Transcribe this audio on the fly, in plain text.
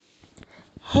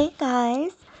Hey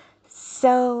guys,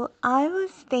 so I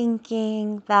was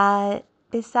thinking that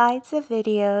besides the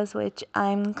videos, which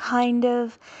I'm kind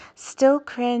of still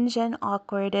cringe and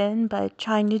awkward in, but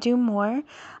trying to do more,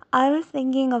 I was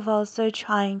thinking of also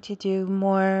trying to do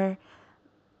more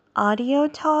audio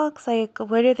talks, like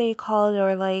what are they called,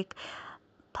 or like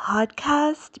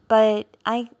podcast, but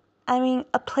I mean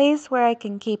a place where I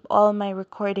can keep all my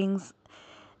recordings,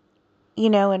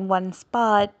 in one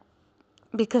spot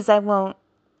because I won't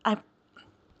I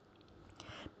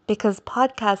because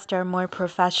podcasts are more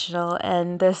professional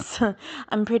and this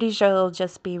I'm pretty sure it'll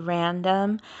just be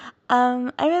random.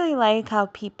 I really like how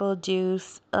people do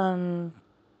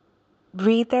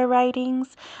read their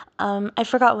writings. I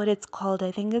forgot what it's called.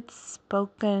 I think it's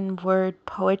spoken word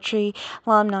poetry.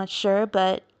 Well, I'm not sure,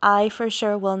 but I for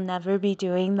sure will never be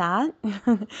doing that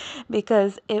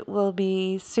because it will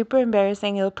be super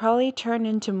embarrassing. It'll probably turn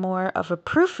into more of a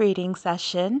proofreading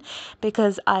session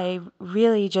because I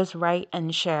really just write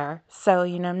and share. So,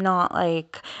 I'm not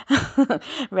like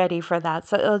ready for that.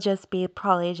 So it'll just be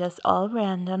probably just all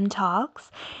random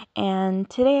talks. And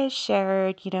today I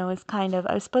shared, I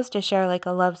was supposed to share like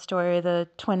a love story, the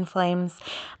twin flames,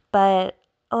 but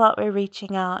a lot were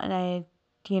reaching out and I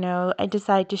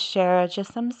decided to share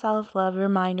just some self-love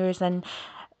reminders and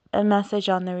a message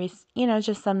on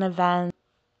just some events.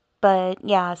 But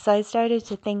yeah, so I started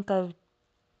to think of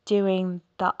doing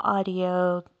the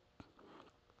audio.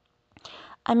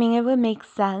 I mean, it would make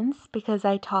sense because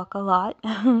I talk a lot.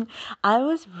 I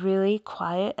was really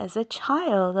quiet as a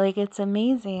child. Like, it's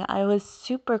amazing. I was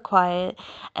super quiet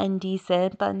and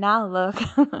decent, but now look,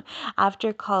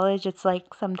 after college, it's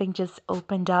like something just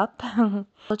opened up.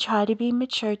 I'll try to be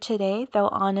mature today, though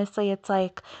honestly, it's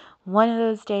like one of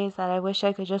those days that I wish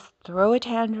I could just throw a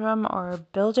tantrum or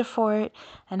build a fort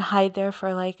and hide there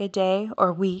for like a day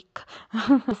or week.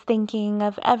 Was thinking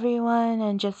of everyone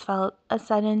and just felt a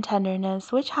sudden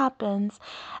tenderness, which happens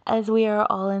as we are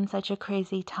all in such a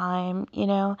crazy time.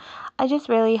 I just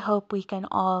really hope we can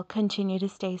all continue to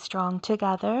stay strong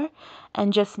together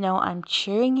and just know I'm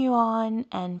cheering you on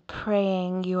and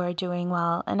praying you are doing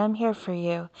well, and I'm here for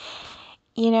you.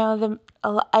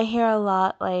 I hear a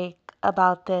lot like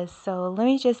about this, so let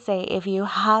me just say, if you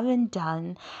haven't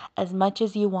done as much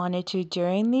as you wanted to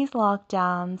during these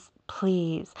lockdowns,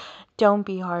 please don't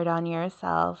be hard on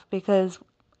yourself because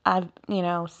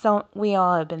so we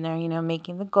all have been there,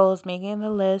 making the goals, making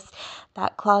the list.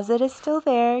 That closet is still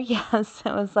there. Yes,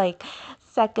 it was like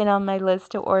second on my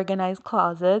list to organize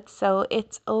closets, so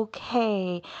it's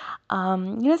okay.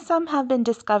 Some have been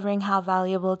discovering how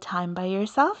valuable time by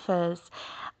yourself is.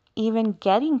 Even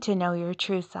getting to know your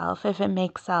true self, if it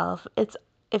makes sense.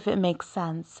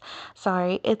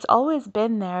 Sorry, it's always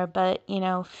been there, but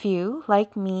few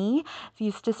like me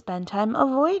used to spend time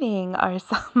avoiding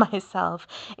ourselves myself.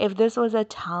 If this was a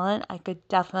talent, I could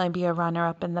definitely be a runner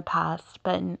up in the past,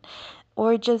 but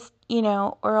or just,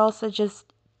 or also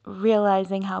just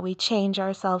realizing how we change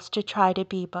ourselves to try to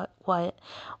be but what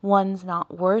one's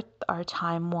not worth our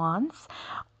time wants.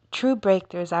 True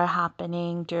breakthroughs are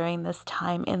happening during this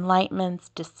time, enlightenments,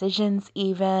 decisions,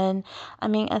 even. I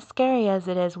mean, as scary as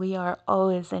it is, we are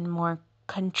always in more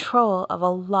control of a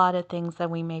lot of things than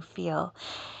we may feel.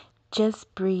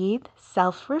 Just breathe,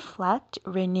 self reflect,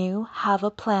 renew, have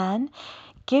a plan,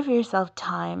 give yourself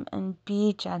time, and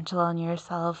be gentle on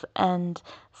yourself and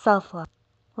self love.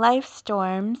 Life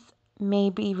storms may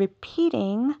be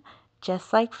repeating,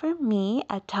 just like for me,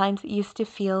 at times it used to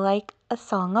feel like a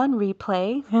song on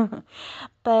replay,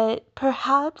 but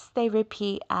perhaps they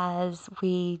repeat as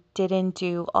we didn't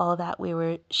do all that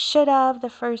we should have the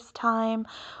first time,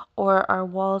 or our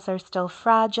walls are still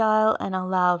fragile and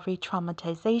allow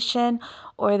re-traumatization,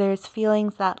 or there's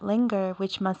feelings that linger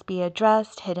which must be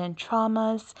addressed, hidden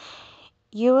traumas.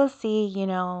 You will see,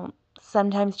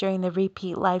 sometimes during the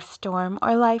repeat life storm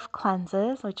or life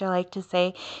cleanses, which I like to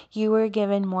say, you were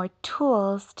given more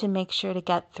tools to make sure to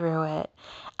get through it.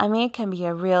 I mean, it can be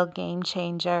a real game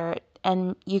changer,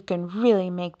 and you can really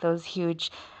make those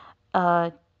huge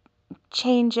uh,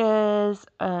 changes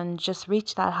and just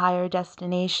reach that higher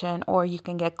destination, or you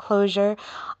can get closure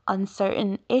on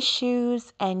certain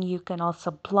issues, and you can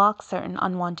also block certain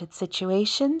unwanted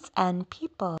situations and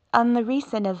people. On the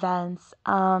recent events,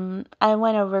 I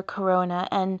went over Corona,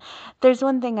 and there's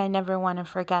one thing I never want to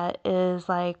forget is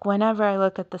like whenever I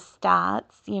look at the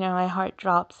stats, my heart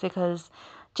drops because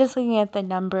just looking at the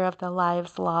number of the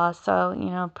lives lost.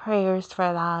 So, prayers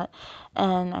for that.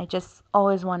 And I just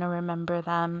always want to remember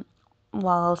them.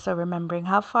 while also remembering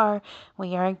how far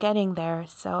we are getting there.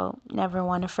 So never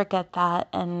want to forget that.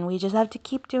 And we just have to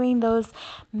keep doing those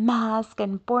mask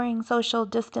and boring social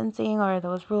distancing or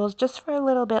those rules just for a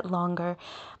little bit longer.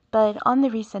 But on the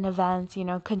recent events,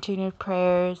 continued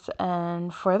prayers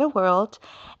and for the world.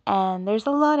 And there's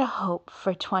a lot of hope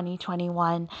for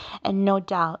 2021. And no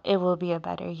doubt it will be a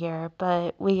better year.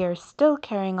 But we are still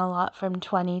carrying a lot from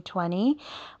 2020,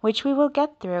 which we will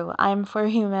get through. I'm for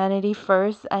humanity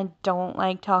first. I don't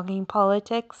like talking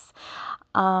politics.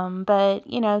 But,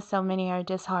 so many are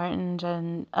disheartened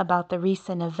and about the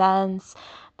recent events,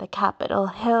 the Capitol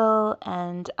Hill,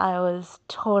 and I was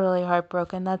totally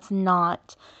heartbroken. That's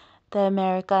not the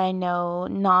America I know,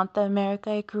 not the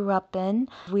America I grew up in.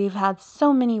 We've had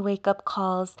so many wake up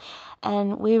calls,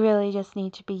 and we really just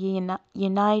need to be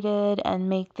united and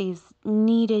make these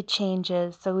needed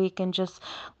changes so we can just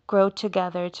grow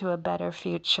together to a better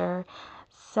future.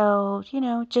 So,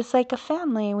 just like a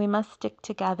family, we must stick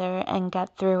together and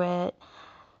get through it.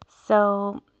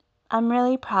 So, I'm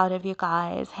really proud of you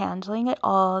guys handling it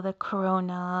all, the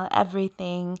corona,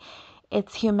 everything.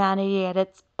 It's humanity at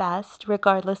its best,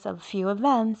 regardless of few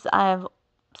events. I've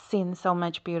seen so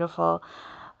much beautiful,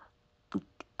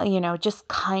 just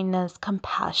kindness,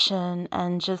 compassion,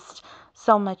 and just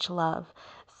so much love.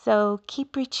 So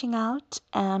keep reaching out.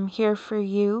 I'm here for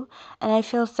you. And I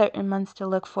feel certain months to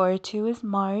look forward to is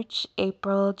March,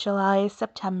 April, July,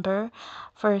 September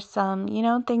for some,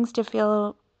 things to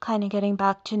feel kind of getting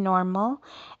back to normal.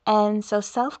 And so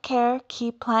self care,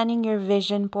 keep planning your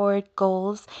vision board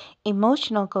goals,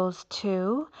 emotional goals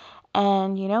too.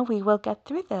 And, we will get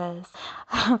through this.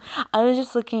 I was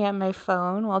just looking at my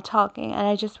phone while talking and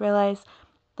I just realized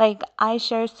like I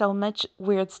share so much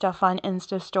weird stuff on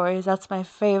Insta stories. That's my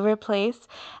favorite place,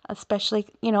 especially,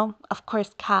 of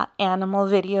course, cat animal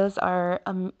videos are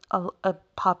a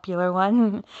popular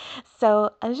one.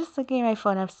 So I was just looking at my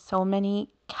phone. I have so many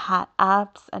cat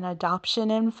apps and adoption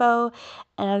info.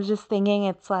 And I was just thinking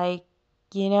it's like,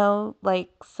 like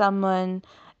someone,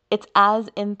 it's as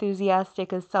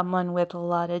enthusiastic as someone with a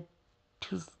lot of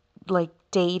who's like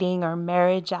dating or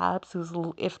marriage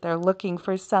apps if they're looking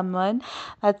for someone.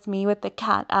 That's me with the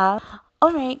cat app.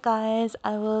 All right, guys,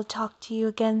 I will talk to you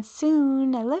again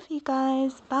soon. I love you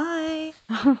guys. Bye.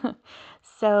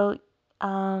 so,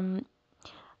 um,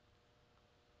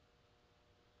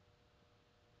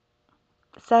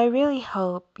 so I really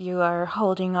hope you are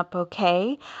holding up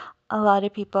okay. A lot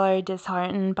of people are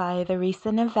disheartened by the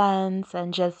recent events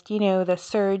and just, the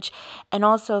surge. And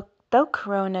also, though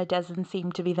Corona doesn't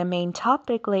seem to be the main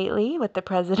topic lately with the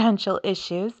presidential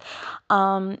issues,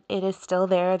 it is still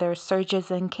there. There's surges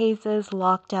in cases,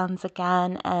 lockdowns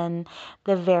again, and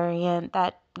the variant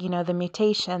that, the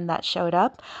mutation that showed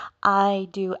up. I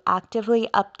do actively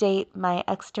update my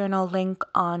external link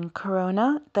on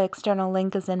Corona. The external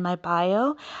link is in my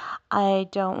bio. I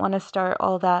don't want to start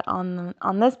all that on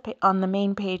the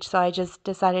main page, so I just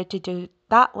decided to do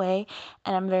that way,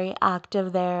 and I'm very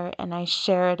active there, and I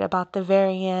shared about the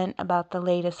variant, about the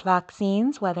latest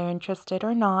vaccines, whether interested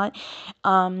or not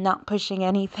pushing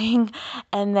anything,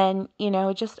 and then,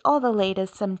 just all the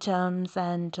latest symptoms,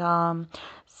 and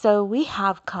so we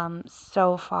have come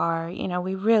so far,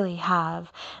 we really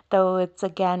have, though it's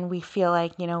again, we feel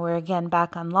like, we're again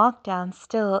back on lockdown,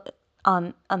 still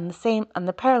on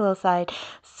the parallel side,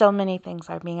 so many things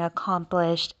are being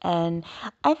accomplished, and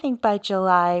I think by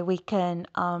July we can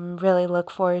really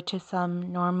look forward to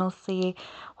some normalcy,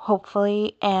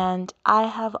 hopefully. And I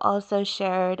have also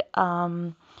shared,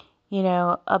 about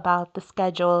the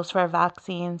schedules for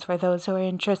vaccines for those who are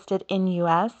interested in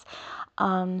U.S.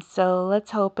 So let's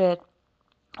hope it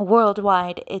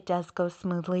worldwide it does go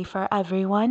smoothly for everyone.